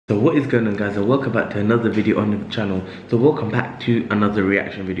So what is going on, guys, and welcome back to another video on the channel. So welcome back to another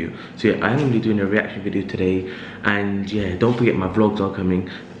reaction video. So yeah, I am going to be doing a reaction video today, and yeah, don't forget my vlogs are coming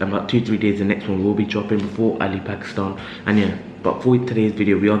in about 2-3 days. The next one will be dropping before Ali Pakistan. And yeah, but for today's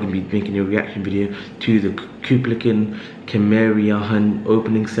video we are going to be making a reaction video to the Cuplikan Kemeriahan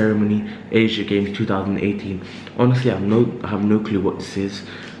opening ceremony Asia Games 2018. Honestly, I have no clue what this is,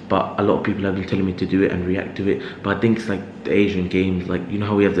 but a lot of people have been telling me to do it and react to it. But I think it's like the Asian Games, like, you know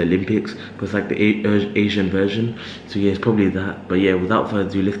how we have the Olympics, but it's like the Asian version. So yeah, it's probably that. But yeah, without further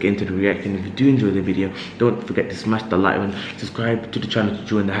ado, let's get into the reaction. If you do enjoy the video, don't forget to smash the like button, subscribe to the channel to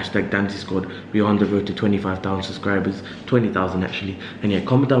join the hashtag Danzy squad. We are on the road to 25,000 subscribers, 20,000 actually. And yeah,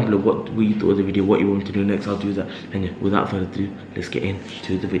 comment down below what we thought of the video, what you want me to do next. I'll do that. And yeah, without further ado, let's get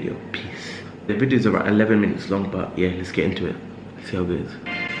into the video. Peace. The video is about 11 minutes long, but yeah, let's get into it. See how it goes.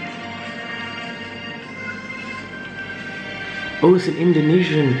 Oh, it's an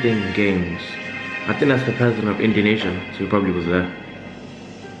Indonesian thing, games. I think that's the president of Indonesia, so he probably was there.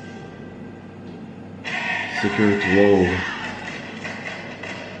 Security, whoa.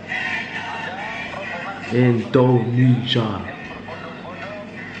 Indonesia.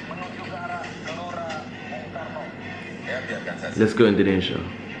 Let's go Indonesia.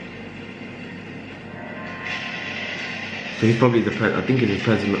 So he's probably the president, I think he's the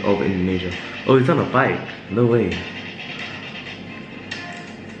president of Indonesia. Oh, he's on a bike, no way.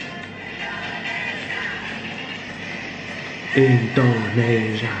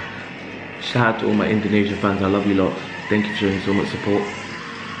 Indonesia. Shout out to all my Indonesian fans, I love you lot. Thank you for showing so much support.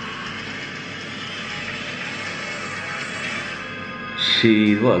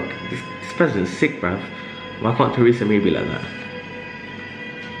 Jeez, what? This president's sick, bruv. Why can't Theresa May be like that?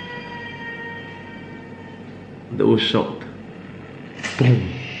 They're all shocked.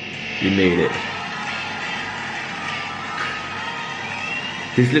 Boom. You made it.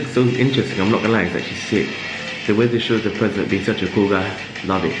 This looks so interesting, I'm not gonna lie, it's actually sick. The way this shows the president being such a cool guy,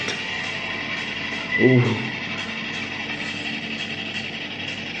 love it. Ooh.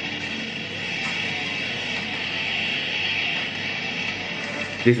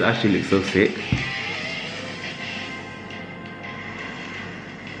 This actually looks so sick.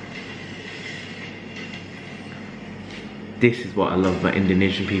 This is what I love about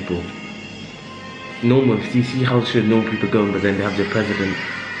Indonesian people. Normal, you see how should normal people go, but then they have their president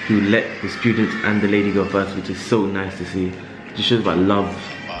who let the students and the lady go first, which is so nice to see. It just shows about love,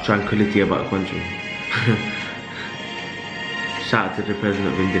 tranquility about a country. Shout out to the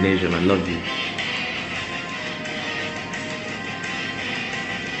president of Indonesia, man, love you.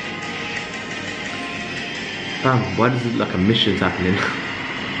 Fam, why does it look like a mission's happening?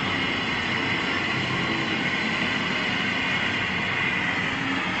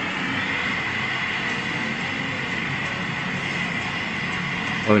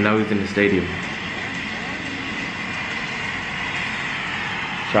 Oh, now he's in the stadium.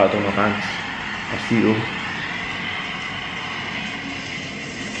 Shout out to my fans. I see you all.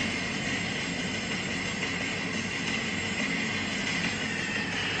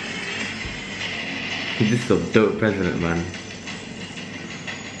 This is a dope president, man.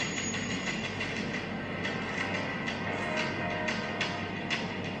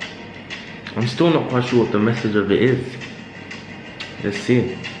 I'm still not quite sure what the message of it is. Let's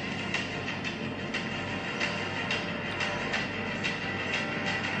see.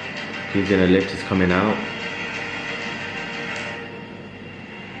 He's in a lift, he's coming out.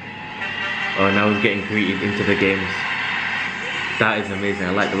 Oh, now he's getting greeted into the games. That is amazing,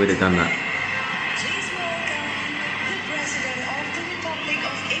 I like the way they've done that.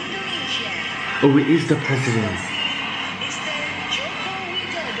 Oh, it is the president.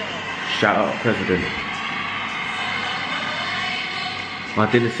 Shout out, president. I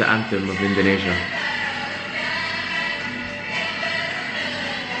think it's the anthem of Indonesia.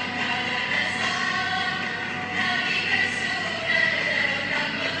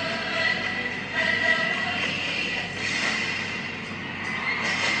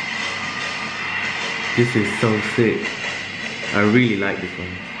 This is so sick. I really like this one.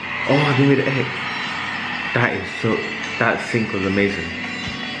 Oh, they made an X. That sync was amazing.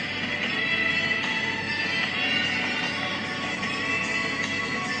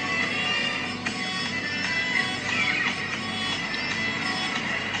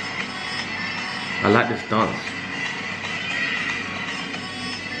 I like this dance.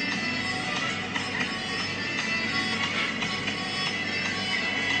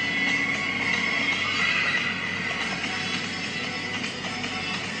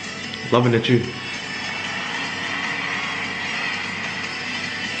 Loving the tune.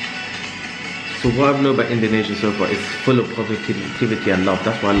 So what I've known about Indonesia so far is full of positivity and love.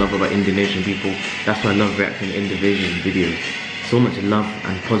 That's what I love about Indonesian people. That's why I love reacting to Indonesian videos. So much love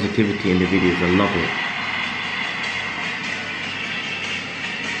and positivity in the videos. I love it.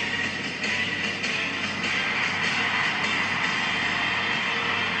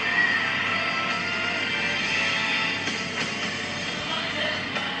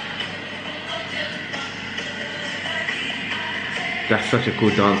 That's such a cool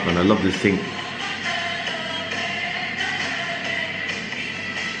dance, man. I love the sync.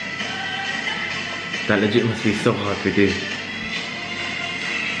 That legit must be so hard to do.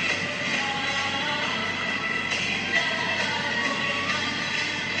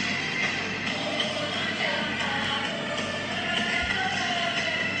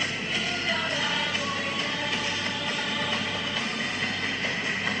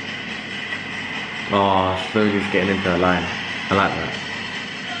 Oh, slowly just getting into a line. I like that.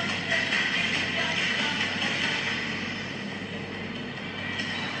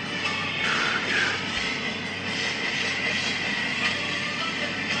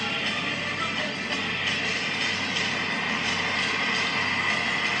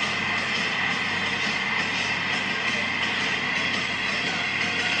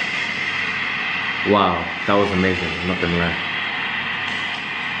 Wow, that was amazing, I'm not gonna lie.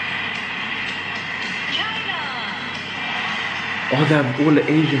 Oh, they have all the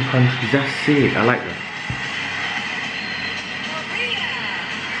Asian countries, that's sick, I like that.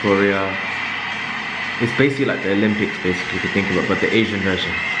 Korea. It's basically like the Olympics, basically, if you think about it, but the Asian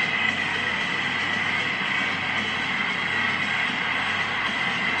version.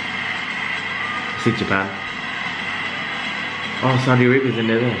 See Japan. Oh, Saudi Arabia's in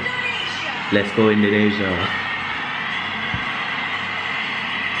there. Let's go Indonesia.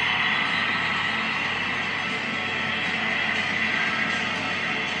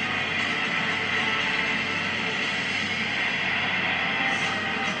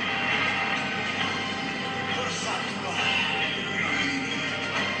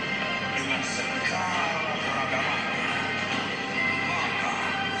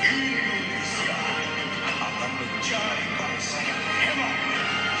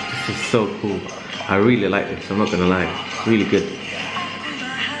 This is so cool. I really like this, I'm not gonna lie. It's really good.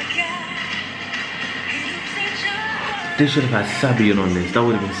 They should have had Sabian on this, that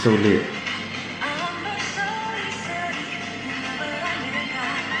would have been so lit.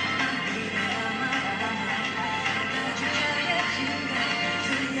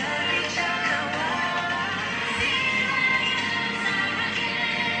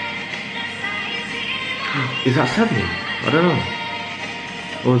 Is that Sabian? I don't know.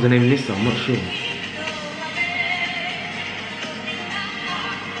 What was the name of this? I'm not sure.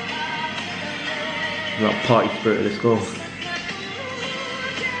 That party spirit, let's go.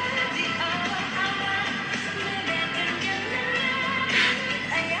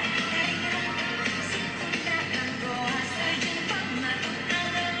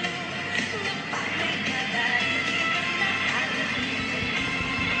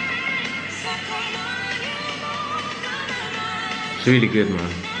 It's really good,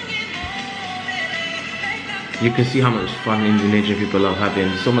 man. You can see how much fun Indonesian people love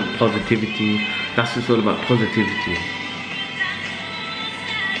having. So much positivity. That's just all about positivity.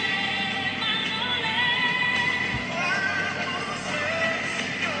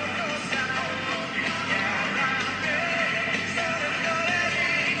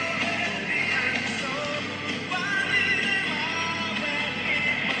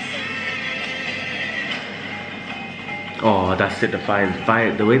 Oh, that's it, the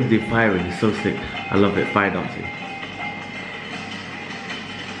fire, the way they firing is so sick. I love it, fire dancing.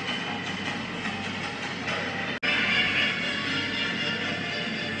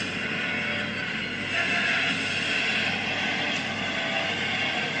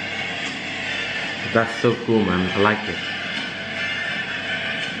 That's so cool, man, I like it.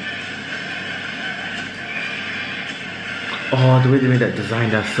 Oh, the way they made that design,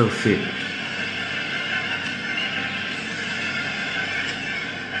 that's so sick.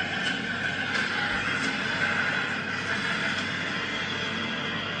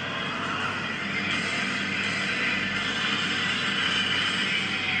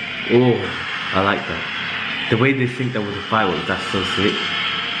 Oh, I like that. The way they think that was a firework, that's so sick.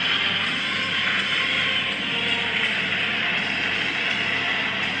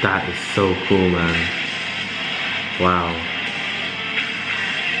 That is so cool, man. Wow.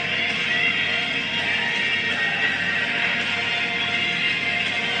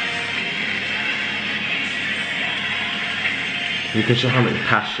 You can show how much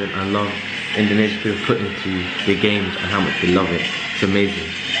passion and love Indonesian people put into their games and how much they love it. It's amazing.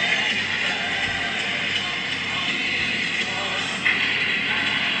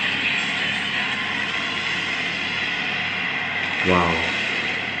 Wow.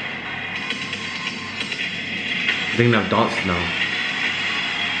 I think I've danced now.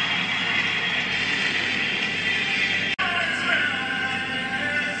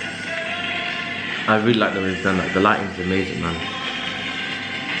 I really like the way it's done. Like, the lighting's amazing, man.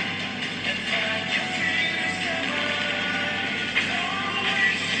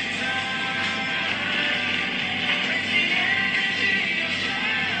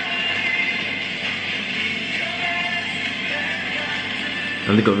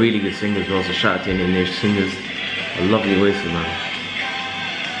 And they got really good singers as well, so shout out to any English singers. A lovely voices, man.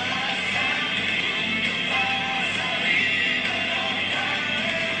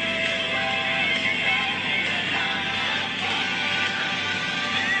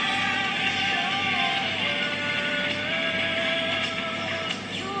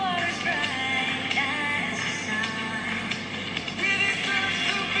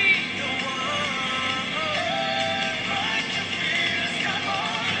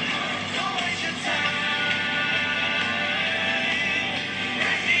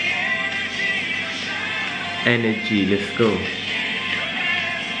 Energy, let's go.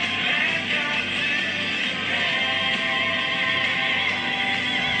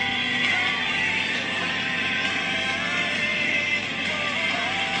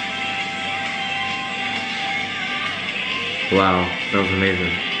 Wow, that was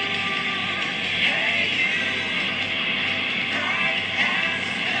amazing.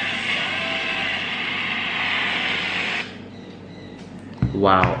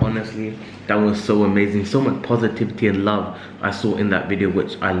 Wow, honestly, that was so amazing. So much positivity and love I saw in that video,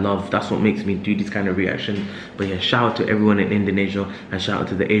 which I love. That's what makes me do this kind of reaction. But yeah, shout out to everyone in Indonesia and shout out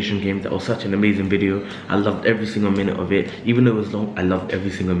to the Asian Games. That was such an amazing video. I loved every single minute of it. Even though it was long, I loved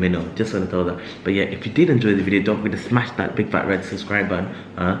every single minute. Just want to tell that. But yeah, if you did enjoy the video, don't forget to smash that big fat red subscribe button.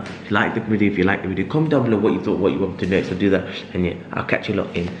 If you liked the video, comment down below what you thought, what you want to do next. So do that. And yeah, I'll catch you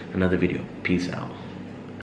lot in another video. Peace out.